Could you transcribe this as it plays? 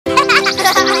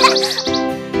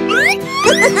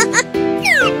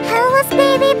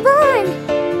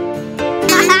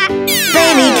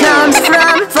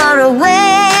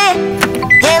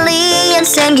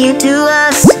you to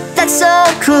us. That's so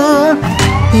cool.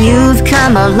 You've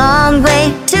come a long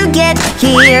way to get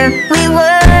here. We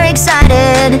were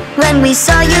excited when we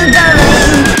saw you,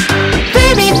 darling.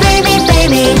 Baby, baby,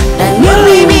 baby, a new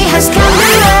baby has come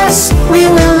to us. We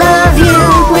will love you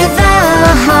with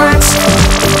our hearts.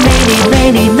 Baby,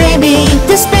 baby, baby,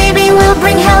 this baby will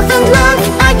bring health and luck.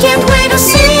 I can't wait to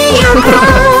see your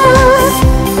growth.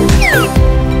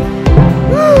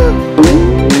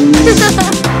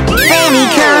 Baby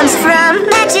comes from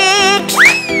magic,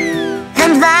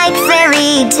 and like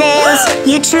fairy tales,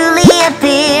 you truly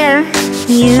appear.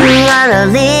 You are a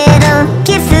little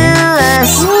gift to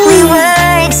us. We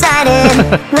were excited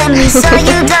when we saw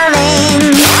you,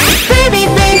 darling. Baby,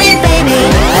 baby, baby,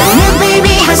 a new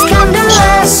baby has come to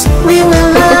us. We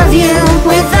will love you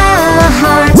with our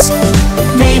hearts.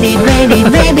 Baby, baby,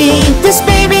 baby, this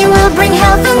baby will bring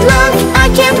health and luck. I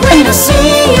can't wait to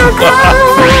see your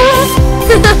growth.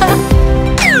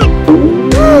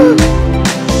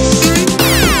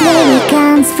 Baby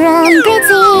comes from great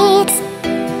seeds.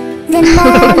 Then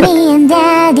mommy and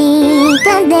daddy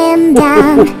plant them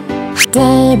down.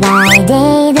 Day by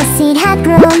day the seed had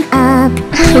grown up.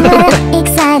 We were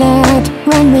excited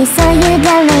when we saw you,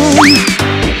 darling.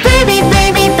 Baby,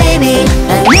 baby, baby,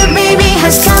 a new baby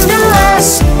has come to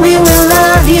us. We will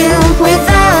love you with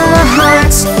our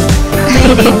hearts.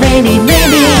 Baby, baby,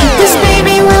 baby, this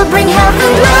baby will bring health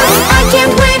and love. I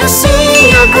can't wait to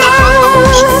see your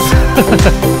growth.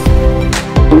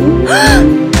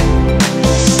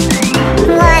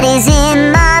 What is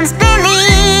in mom's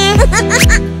belly?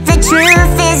 The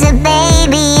truth is a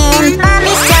baby in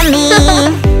mommy's tummy.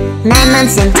 9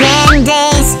 months and 10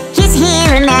 days, he's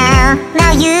here now.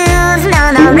 Now you've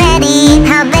known already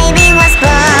how baby was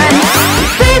born.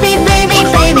 Baby, baby,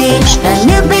 baby, a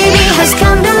new baby has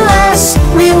come to us.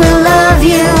 We will love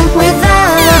you with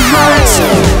our hearts.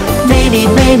 Baby,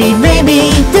 baby,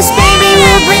 baby, this baby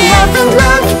will bring health and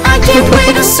luck. I can't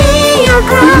wait to see your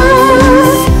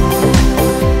growth.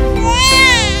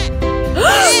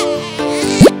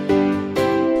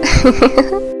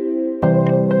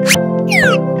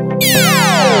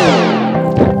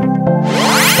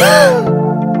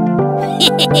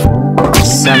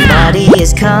 Somebody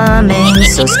is coming,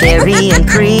 so scary and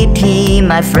creepy.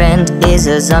 My friend is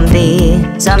a zombie,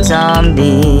 some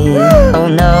zombie. Oh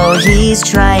no, he's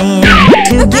trying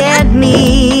to get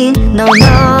me. No,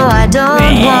 no, I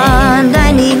don't want,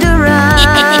 I need to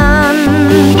run.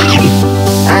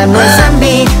 I'm a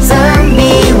zombie,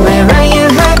 zombie, where are you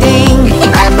hiding?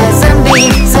 I'm a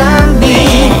zombie,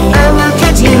 zombie, I will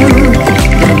catch you.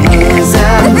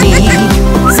 Zombie,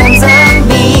 some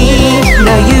zombie,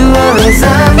 now you are a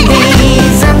zombie,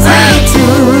 some zombie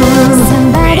too.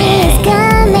 Somebody is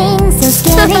coming, so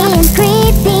scary and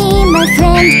creepy. My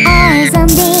friends are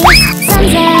zombies, some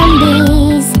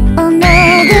zombies. Oh no,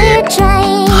 they're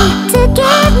trying to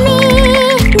get me.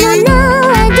 No, no,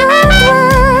 I don't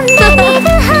want, I need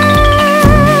to hide.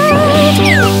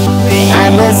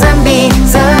 I'm a zombie,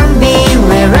 zombie,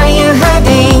 where are you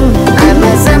hiding? I'm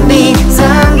a zombie,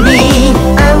 zombie,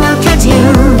 I will catch you.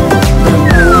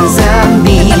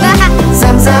 Zombie,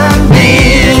 some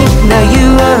zombie, now you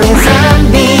are a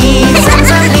zombie, some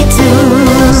zombie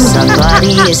too.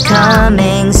 Somebody is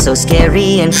coming, so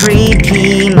scary and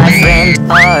creepy. My friend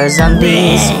are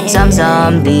zombies, some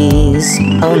zombies.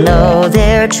 Oh no,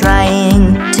 they're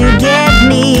trying to get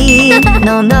me.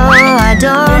 No, no, I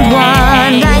don't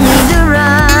want, I need to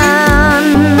run.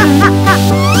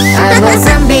 I'm a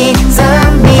zombie,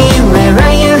 zombie, where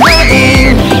are you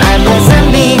hiding? I'm a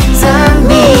zombie,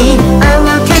 zombie, I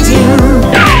will catch you.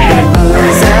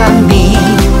 Zombie,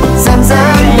 some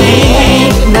zombie,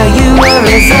 now you are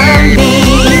a zombie,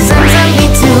 some zombie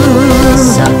too.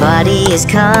 Somebody is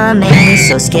coming,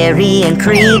 so scary and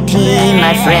creepy.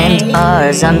 My friend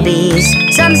are zombies,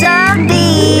 some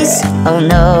zombies. Oh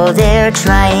no, they're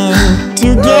trying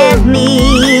to get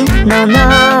me. No, no,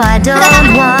 I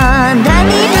don't want, I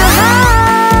need to hide.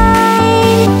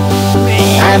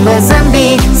 I'm a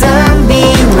zombie,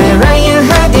 zombie, where are you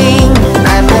hiding?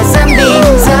 I'm a zombie,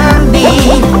 zombie,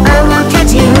 I will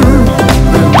catch you.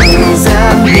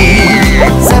 Zombie,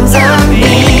 some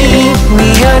zombie, we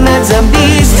are not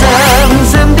zombies, some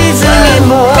zombies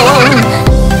anymore.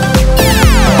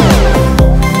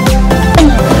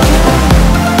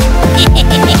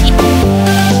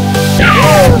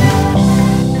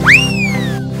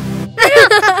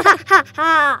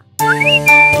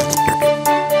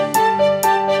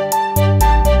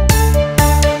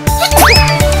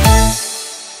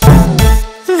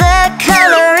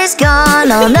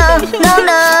 No, no, no,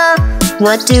 no.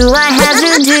 What do I have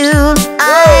to do?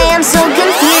 I am so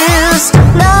confused.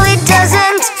 No, it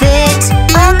doesn't fit.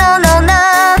 Oh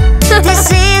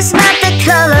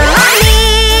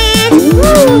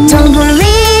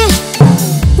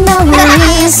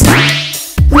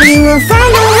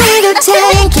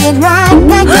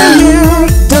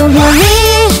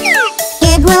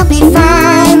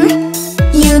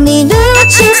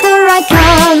choose the right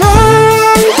color,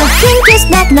 and the pink is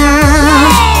back now.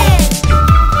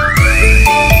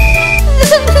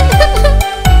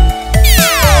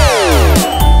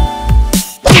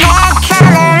 That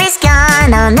color is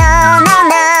gone, oh no, no,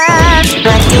 no.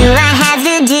 What do I have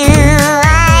to do?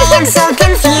 I am so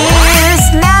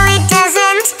confused. No, it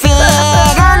doesn't fit,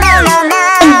 oh no, no, no.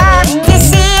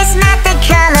 This is not the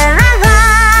color I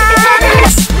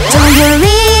want. Don't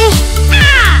worry,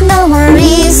 no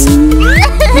worries.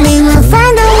 We will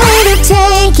find a way to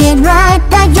take it right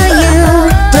back to you.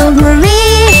 Don't worry,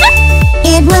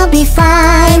 it will be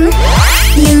fine.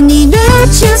 You need to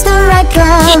choose the right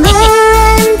color,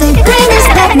 and the green is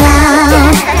back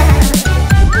now.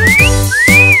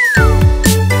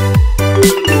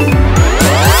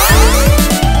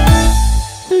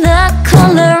 The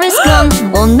color is gone,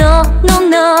 oh no, no,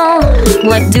 no.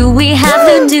 What do we have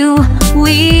to do?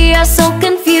 We are so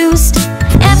confused.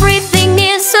 Everything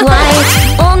is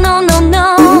white, oh no, no,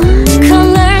 no.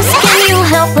 Colors, can you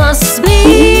help us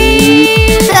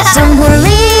please? Don't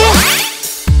worry,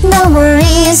 no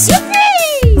worries.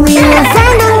 We will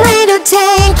find a way to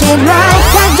take it right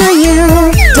back to you.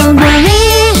 Don't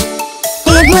worry,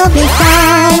 it will be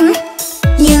fine.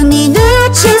 You need to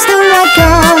choose the right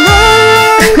color,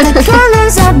 and the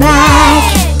colors are back.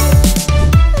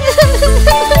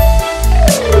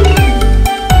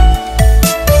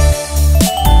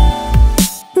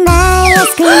 My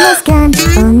ice cream is gone,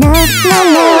 oh no, no,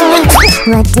 no.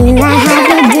 What do I have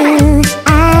to do? I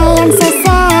am so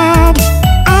sad.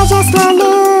 I just want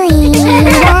to eat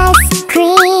ice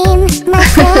cream. My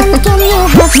friend, can you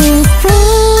help me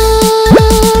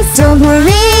please? Don't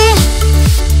worry,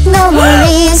 no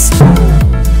worries.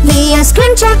 The ice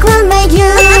cream truck will make you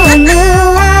a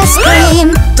new ice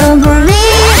cream. Don't worry,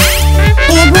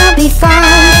 it will be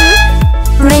fine.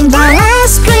 Rainbow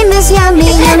ice cream is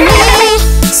yummy, yummy.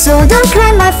 So don't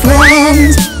cry, my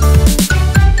friend.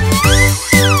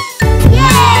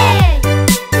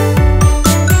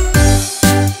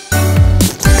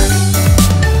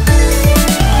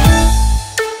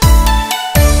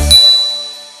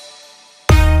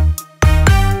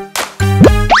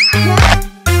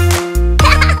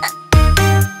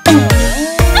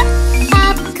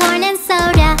 Popcorn and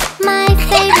soda, my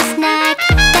favorite snack.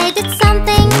 They did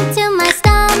something to my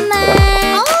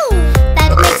stomach.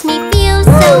 That makes me feel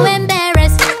so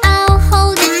embarrassed. I'll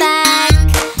hold it back.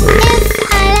 If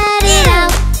I let it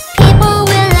out, people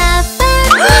will laugh at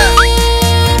me.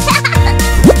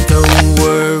 Don't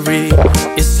worry,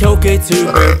 it's okay to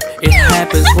burp. It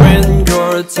happens when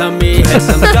your tummy has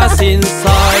some gas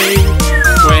inside.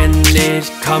 When it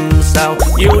comes out,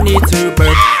 you need to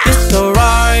burp. It's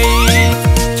alright.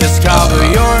 Just cover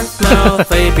your mouth,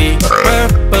 baby.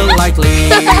 Burp politely.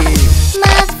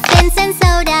 Muffins and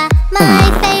soda,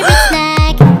 my favorite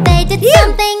snack. They did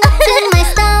something to my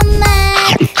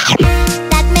stomach.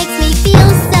 That makes me feel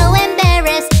so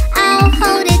embarrassed. I'll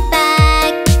hold it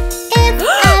back. If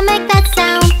I make that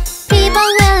sound, people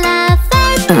will laugh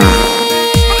at me.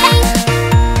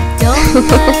 Don't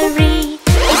worry,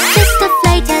 it's just a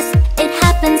flight test. It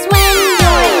happens when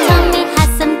your tummy has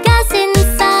some gas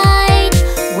inside.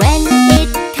 When it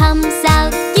comes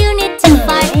out, you need to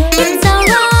fart. It's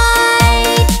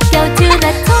alright. Go to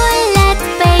the toilet,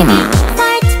 baby.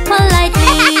 Fart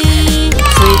politely.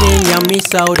 Sweet and yummy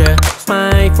soda,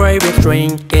 my favorite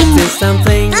drink. It did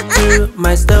something to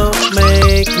my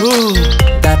stomach. Ooh,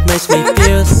 that makes me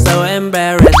feel so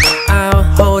embarrassed. I'll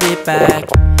hold it back.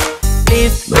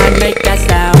 If I make that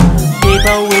sound,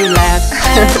 people will laugh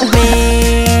at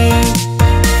me.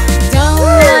 Don't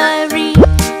worry,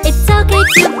 it's okay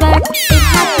to burp. It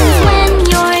happens when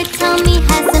your tummy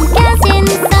has some gas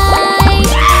inside.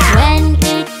 When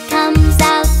it comes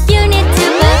out, you need to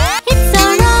burp. It's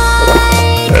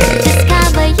alright. Just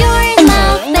cover your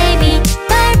mouth, baby.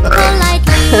 Burp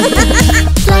politely.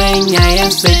 Playing I am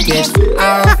sick is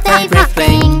our favorite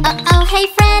thing. Oh, hey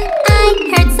friend, I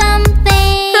heard something.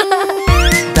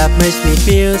 That makes me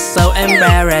feel so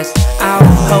embarrassed. I'll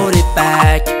hold it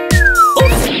back.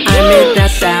 Oops, I made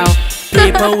that sound.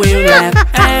 People will laugh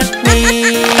at me.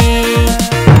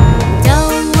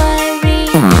 Don't worry,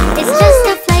 it's just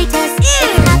a flight test.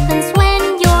 It happens when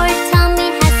your tummy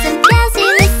has some gas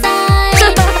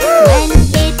inside. When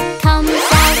it comes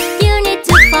out, you need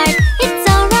to fart. It's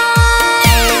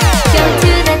alright. Go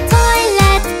to the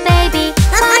toilet, baby.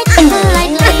 Fart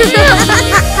politely.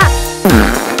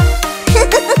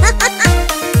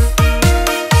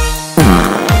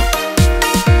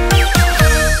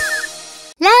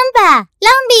 Lamba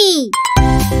Lamby.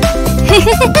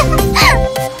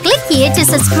 Click here to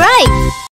subscribe.